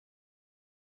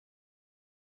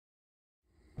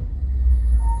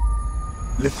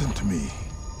Listen to me.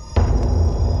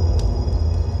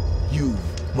 You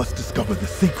must discover the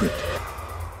secret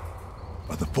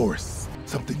of the force.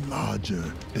 Something larger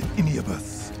than any of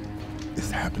us is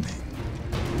happening.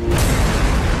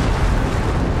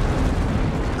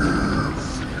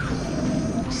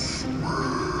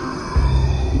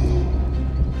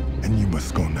 And you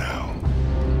must go now.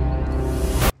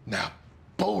 Now,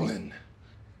 bowling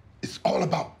is all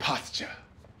about posture.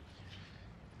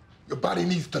 Your body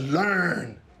needs to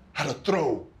learn how to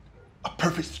throw a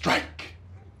perfect strike,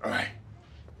 all right?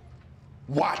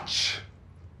 Watch.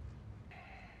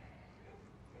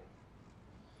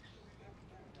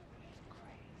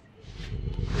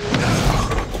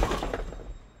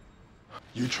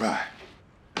 You try.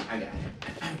 I got it.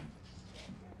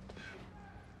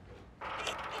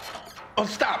 Oh,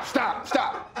 stop.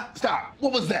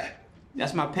 What was that?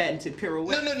 That's my patented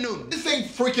pirouette. No. This ain't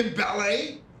freaking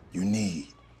ballet. You need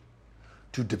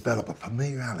to develop a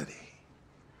familiarity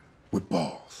with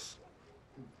balls.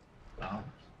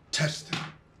 Touch them.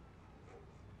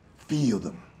 Feel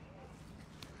them.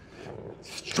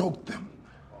 Stroke them.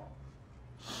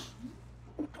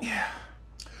 Yeah.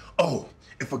 Oh,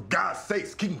 and for God's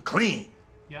sakes, keep them clean.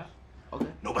 Yeah. Okay.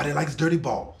 Nobody likes dirty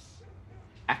balls.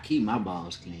 I keep my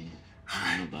balls clean.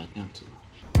 I don't know about them too.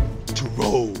 To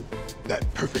roll that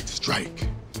perfect strike,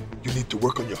 you need to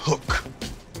work on your hook,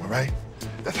 all right?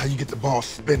 That's how you get the ball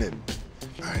spinning,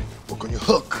 all right? Work on your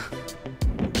hook.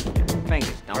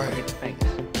 Fingers, don't forget the fingers.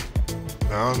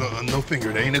 No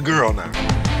finger, there ain't a girl now.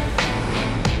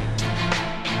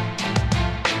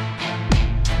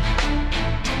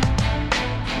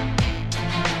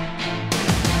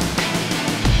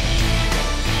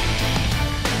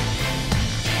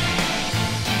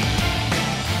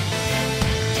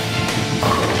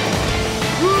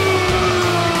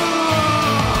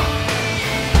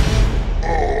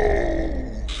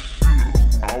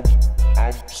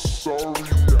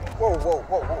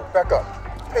 Whoa, back up.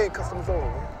 Paying customers only,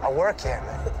 man. I work here,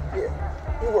 man.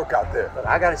 Yeah, you work out there. But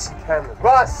I gotta see Pamela.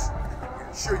 Russ!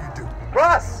 Sure you do.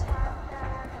 Russ!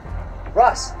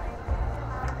 Russ!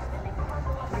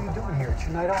 What are you doing here? It's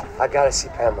your night off. I gotta see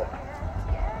Pamela.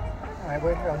 All right,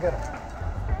 wait here, I'll get her.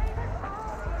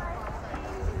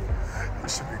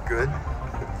 This should be good.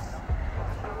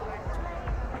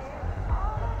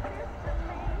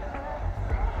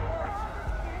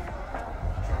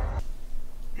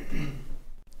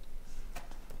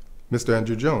 Mr.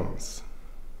 Andrew Jones.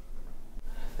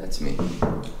 That's me.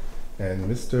 And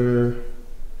Mr.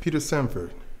 Peter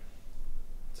Sanford.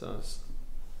 It's us.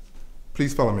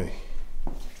 Please follow me.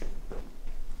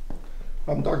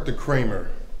 I'm Dr.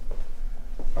 Kramer.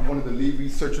 I'm one of the lead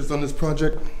researchers on this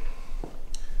project.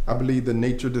 I believe the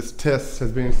nature of this test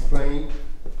has been explained.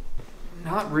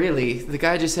 Not really. The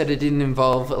guy just said it didn't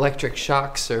involve electric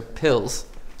shocks or pills.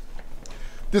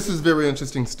 This is very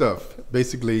interesting stuff,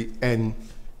 basically, and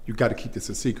you got to keep this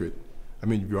a secret. I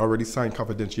mean, you already signed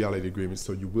confidentiality agreements,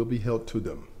 so you will be held to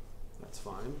them. That's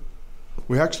fine.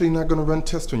 We're actually not going to run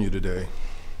tests on you today.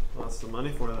 What's the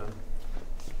money for then?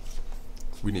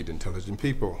 We need intelligent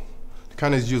people. The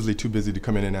kind is usually too busy to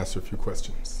come in and answer a few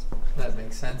questions. That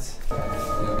makes sense. You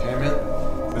okay, man?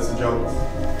 Mr. Jones.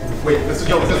 Wait, Mr.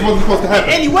 Jones, this wasn't supposed to happen.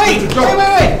 Andy, wait! Mr. Jones.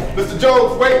 Wait! Mr.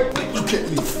 Jones, wait! You can't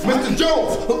leave. Mr.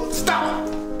 Jones, stop!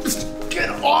 Get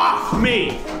off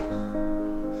Me!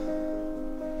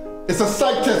 It's a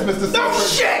psych test, Mr. No Sanford.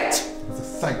 shit! It's a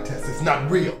psych test. It's not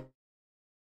real.